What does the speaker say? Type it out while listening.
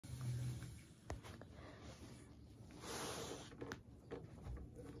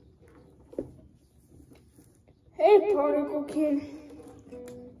Hey, Particle Kid.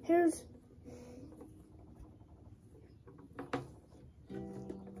 Here's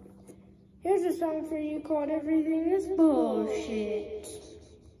a song for you called Everything Is Bullshit.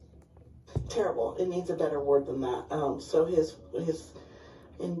 Terrible. It needs a better word than that. So his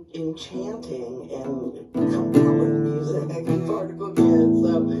enchanting and compelling music, Particle Kid.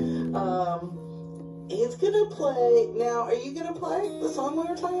 So, he's gonna play. Now, are you gonna play the song we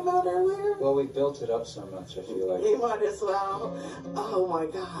were talking about earlier? Well, we built it up so much, I feel like. You might as well. Oh my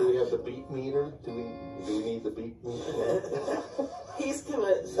God. Do we have the beat meter? Do we need the beat meter? He's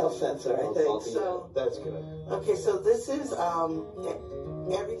gonna self-censor, I think. So that's good. Okay, so this is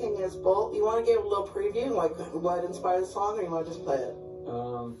Everything Is Bull. You want to give a little preview, like what inspired the song, or you want to just play it?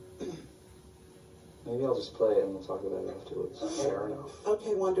 Maybe I'll just play it and we'll talk about it afterwards. Fair enough.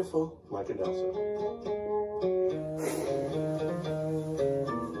 Okay, wonderful. Micah Nelson.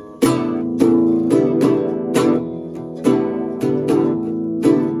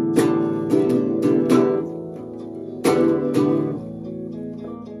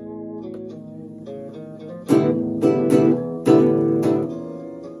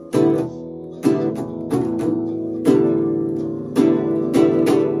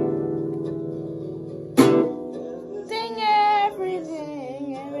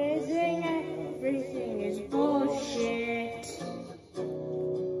 Everything is bullshit.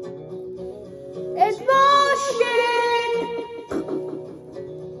 It's bullshit.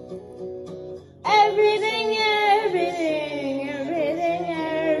 Everything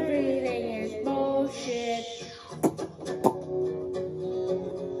is bullshit.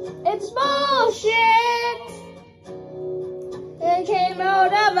 It's bullshit. It came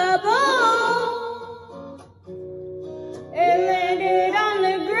out of a bowl. It landed on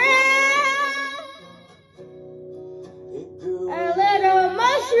the ground. A little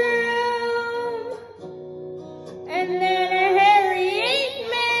mushroom. And then a hairy ape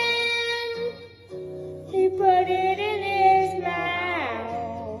man. He put it in his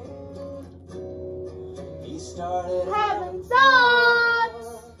mouth. He started Having thoughts.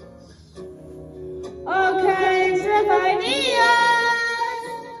 All kinds of ideas.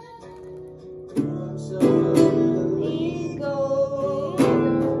 He's going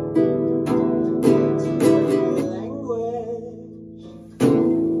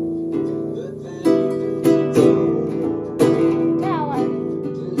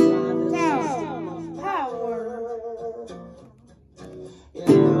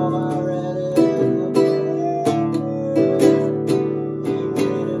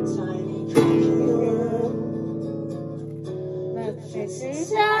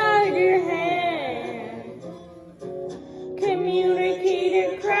inside your hand, communicate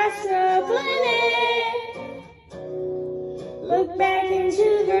across the planet, look back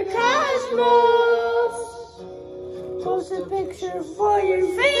into the cosmos, post a picture for your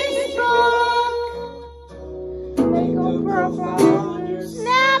Facebook, make a profile on your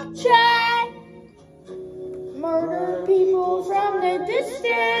Snapchat, murder people from the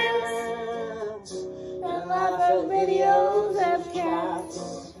distance, and laugh at videos of cats.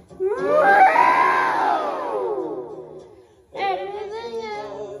 Everything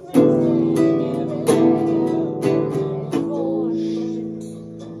is bullshit.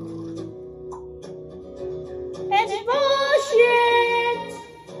 It's bullshit.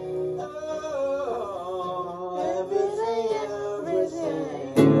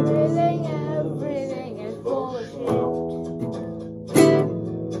 Everything is bullshit.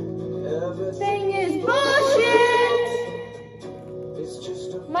 Everything is bullshit. It's just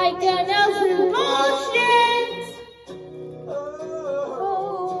a Micah Nelson bullshit. Oh.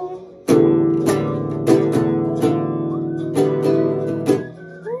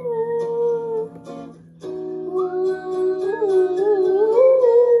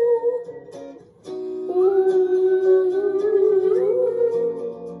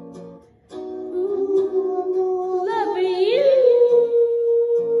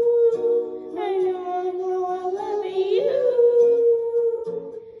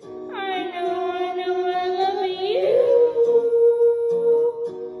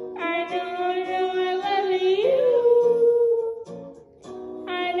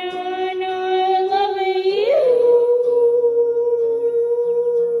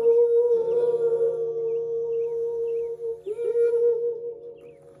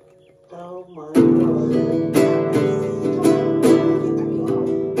 Oh my God.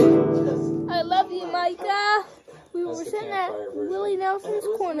 I love you, Micah. We were That's the sitting at campfire version. Willie Nelson's That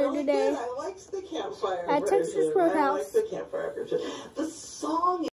was corner really today. good. I liked the campfire At Texas version. I Roadhouse. liked the campfire version. The